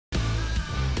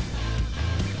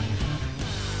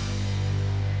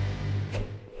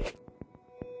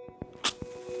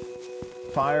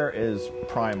Fire is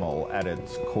primal at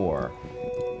its core.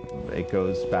 It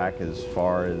goes back as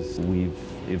far as we've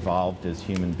evolved as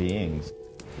human beings.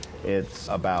 It's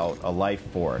about a life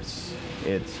force.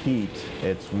 It's heat,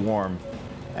 it's warmth,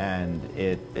 and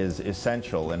it is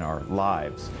essential in our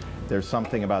lives. There's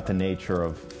something about the nature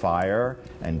of fire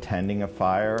and tending a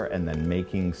fire and then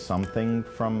making something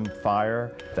from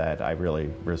fire that I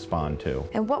really respond to.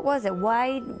 And what was it?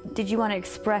 Why did you want to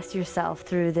express yourself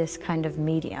through this kind of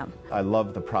medium? I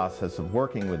love the process of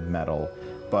working with metal,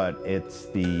 but it's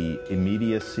the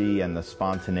immediacy and the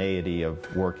spontaneity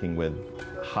of working with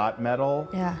hot metal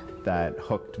that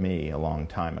hooked me a long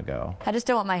time ago. I just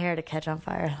don't want my hair to catch on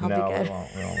fire. I'll be good. No,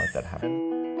 we won't let that happen.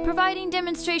 Providing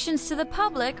demonstrations to the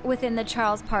public within the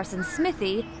Charles Parson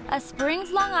Smithy, a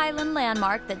Springs, Long Island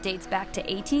landmark that dates back to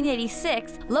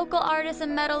 1886, local artist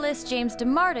and metallist James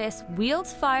DeMartis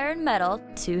wields fire and metal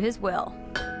to his will.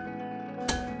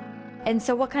 And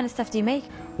so what kind of stuff do you make?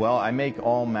 Well, I make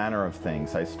all manner of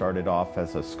things. I started off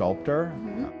as a sculptor.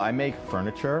 I make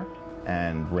furniture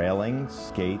and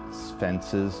railings, gates,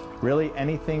 fences, really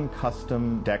anything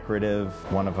custom, decorative,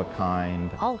 one of a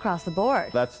kind. All across the board.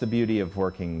 That's the beauty of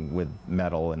working with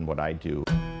metal and what I do.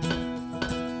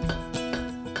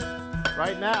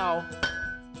 Right now,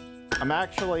 I'm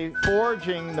actually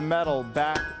forging the metal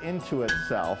back into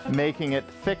itself, making it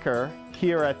thicker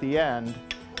here at the end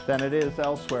than it is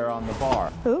elsewhere on the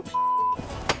bar. Oops.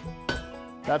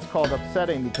 That's called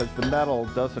upsetting because the metal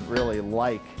doesn't really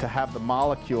like to have the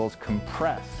molecules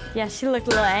compress. Yeah, she looked a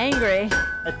little angry.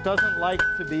 It doesn't like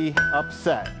to be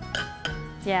upset.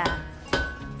 Yeah.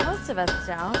 Most of us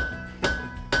don't.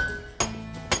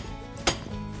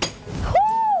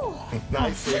 Woo!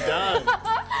 Nicely done.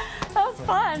 That was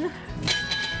fun.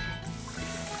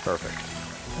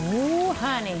 Perfect. Ooh,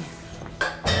 honey.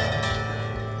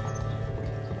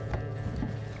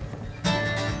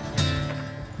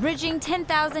 Bridging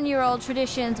 10,000-year-old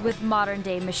traditions with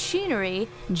modern-day machinery,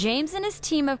 James and his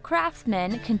team of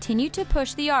craftsmen continue to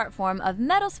push the art form of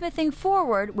metalsmithing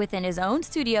forward within his own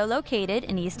studio located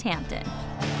in East Hampton.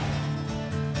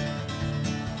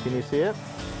 Can you see it?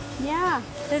 Yeah.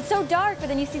 It's so dark, but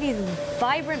then you see these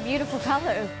vibrant, beautiful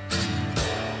colors.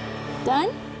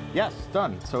 Done? Yes,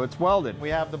 done. So it's welded. We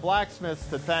have the blacksmiths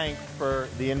to thank for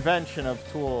the invention of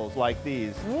tools like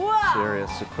these. Whoa!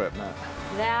 Serious equipment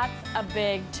That's a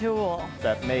big tool.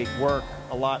 that make work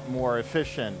a lot more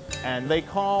efficient. And they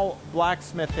call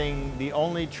blacksmithing the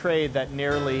only trade that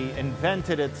nearly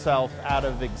invented itself out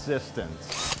of existence.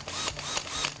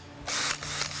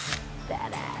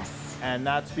 Badass. And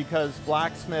that's because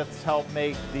blacksmiths help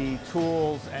make the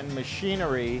tools and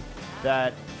machinery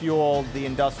that fueled the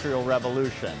Industrial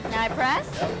Revolution. Now I press.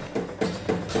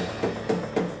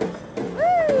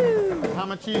 Woo! How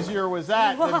much easier was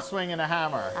that than swinging a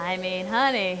hammer? I mean,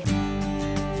 honey.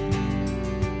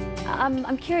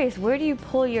 I'm curious, where do you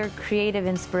pull your creative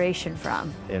inspiration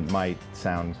from? It might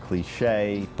sound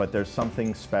cliche, but there's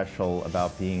something special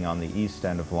about being on the east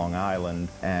end of Long Island,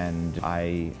 and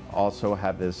I also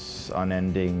have this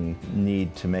unending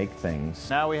need to make things.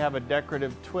 Now we have a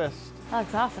decorative twist. That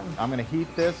looks awesome. I'm going to heat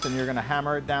this, and you're going to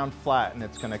hammer it down flat, and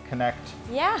it's going to connect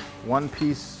one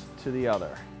piece to the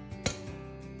other.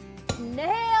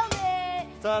 Nailed it!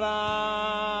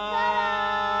 Ta-da!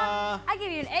 Ta-da! I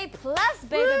give you an A+,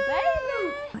 baby.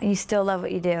 And you still love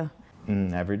what you do?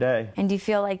 Every day. And do you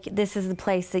feel like this is the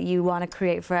place that you want to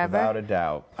create forever? Without a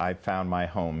doubt. I found my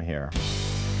home here.